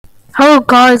Hello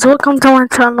guys, welcome to my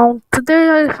channel.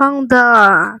 Today I found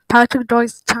the Patrick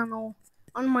Joyce channel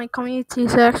on my community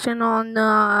section on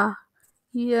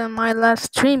my last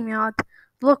stream yard.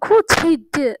 Look what he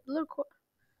did. Look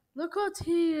what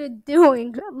he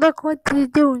doing. Look what he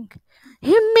doing.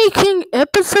 He making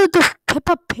episode of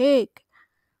Peppa Pig.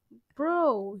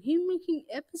 Bro, he making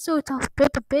episode of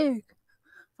Peppa Pig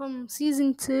from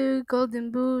season 2 Golden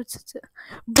Boots.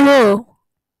 Bro,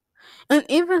 and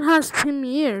even has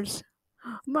premieres.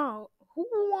 Bro, who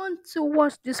wants to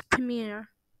watch this premiere?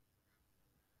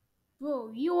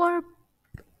 Bro, you are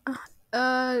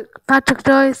Patrick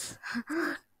Joyce.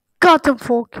 Cut him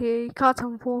 4K, cut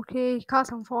him 4K, cut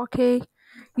him 4K.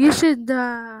 You should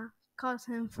cut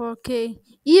him 4K.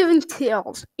 Even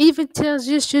Tails,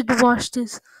 you should watch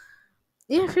this.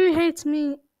 If you hate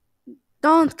me,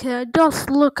 don't care. Just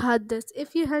look at this.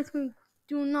 If you hate me,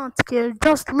 do not care.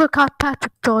 Just look at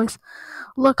Patrick Joyce.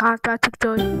 Look at Patrick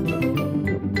Joyce.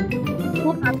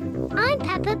 I'm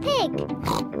Peppa Pig.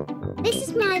 This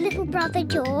is my little brother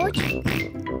George.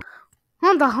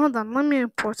 Hold on. Let me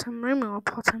report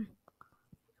him.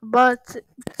 But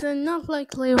it's not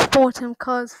likely report him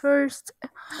cause first.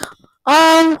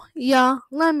 Oh yeah,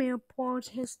 let me report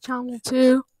his channel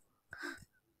too.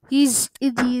 He's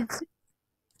idiot.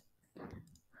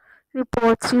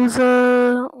 Report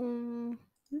user.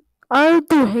 I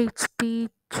do hate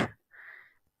speech.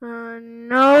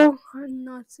 No, I'm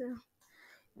not.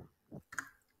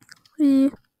 Yeah.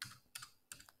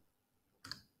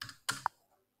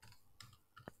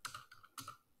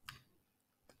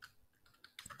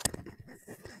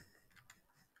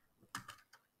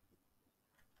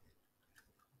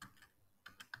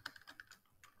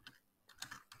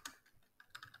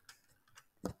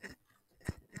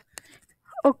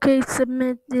 Okay,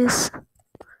 submit this.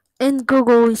 In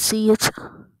Google, we see it.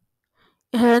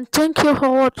 And thank you for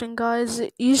watching, guys.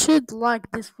 You should like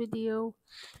this video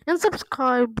and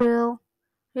subscribe, Bill.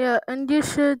 Yeah, and you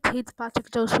should hate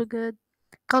Patrick Jones for good.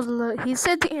 Cause he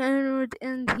said the N-word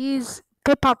and he's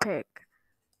Peppa Pig.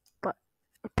 But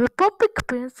Peppa Pig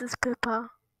Princess Peppa.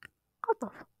 What the?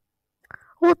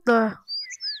 What the?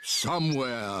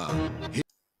 Somewhere.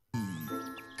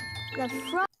 The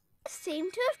frog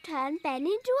seemed to have turned Ben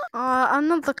into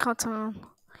Another cartoon.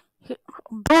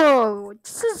 Bro,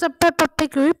 this is a Peppa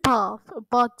Pig ripoff.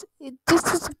 But this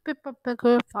is a Peppa Pig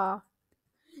ripoff.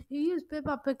 He is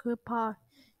Peppa Pig ripoff.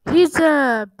 He's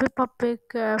a Peppa Pig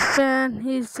fan.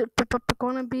 He's a Peppa Pig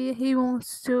wannabe. He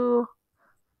wants to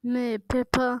make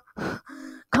Peppa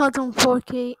cartoon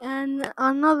 4K. And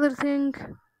another thing.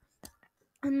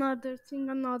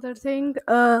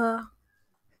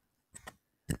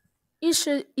 He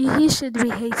should be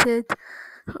hated.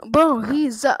 Bro,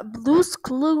 he's a Blue's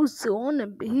Clues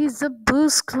wannabe. He's a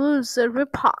Blue's Clues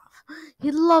ripoff.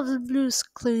 He loves Blue's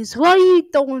Clues. Why you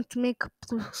don't make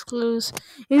Blue's Clues?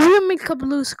 If you make a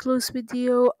Blue's Clues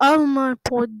video, I'ma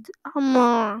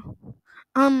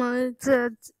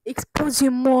expose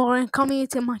you more and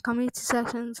community in my community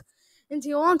sessions. And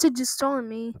you want to destroy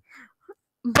me,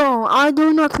 bro? I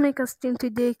do not make a stream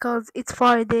today cause it's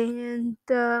Friday and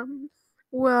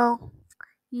well,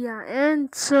 yeah.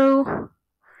 And so,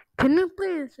 can you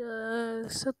please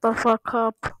shut the fuck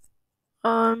up?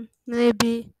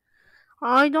 Maybe.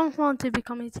 I don't want to be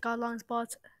community guidelines,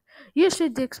 but you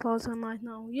should expose him right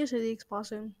now. You should expose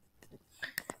him.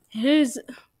 Here's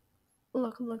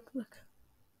look.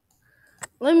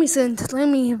 Let me send. Let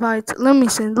me invite. Let me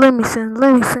send. Let me send.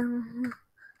 Let me send.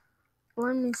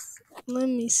 Let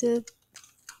me send.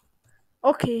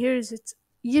 Okay, here's it.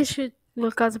 You should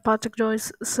look at the Patrick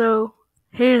Joyce. So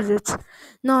here's it.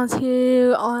 Not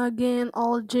here again.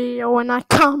 All J. When I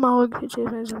come, I will get you.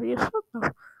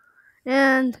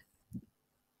 And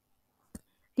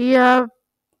yeah.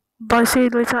 Bye. See you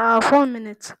later. 4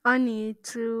 minutes. I need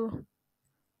to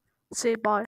say bye.